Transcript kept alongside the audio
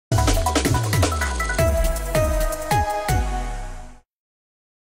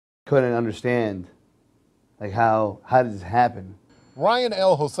couldn't understand, like, how did this happen? Ryan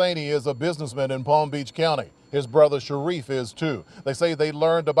El-Husseini is a businessman in Palm Beach County. His brother Sharif is too. They say they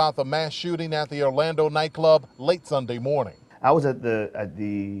learned about the mass shooting at the Orlando nightclub late Sunday morning. I was at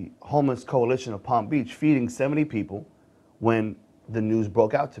the Homeless Coalition of Palm Beach feeding 70 people when the news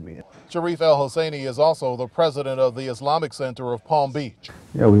broke out to me. Sharif El-Husseini is also the president of the Islamic Center of Palm Beach.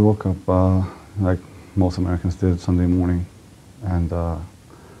 Yeah, we woke up like most Americans did Sunday morning, and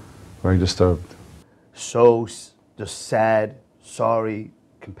very disturbed. So just sad, sorry,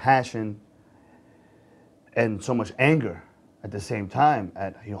 compassion, and so much anger at the same time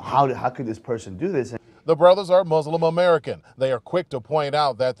at, how could this person do this? The brothers are Muslim American. They are quick to point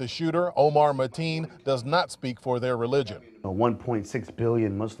out that the shooter, Omar Mateen, does not speak for their religion. 1.6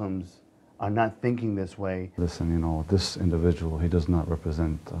 billion Muslims are not thinking this way. Listen, this individual, he does not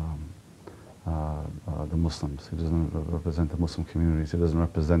represent the Muslims. He doesn't represent the Muslim communities. He doesn't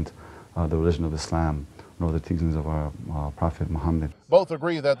represent the religion of Islam, nor the teachings of our Prophet Muhammad. Both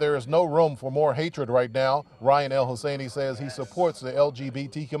agree that there is no room for more hatred right now. Ryan El-Husseini says he supports the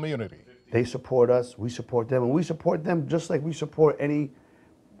LGBT community. They support us, we support them, and we support them just like we support any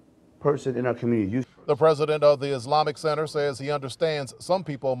person in our community. The president of the Islamic Center says he understands some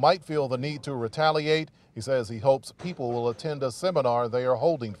people might feel the need to retaliate. He says he hopes people will attend a seminar they are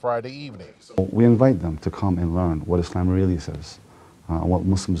holding Friday evening. We invite them to come and learn what Islam really says, what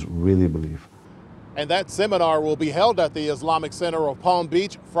Muslims really believe. And that seminar will be held at the Islamic Center of Palm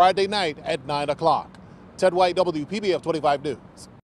Beach Friday night at 9 o'clock. Ted White, WPBF 25 News.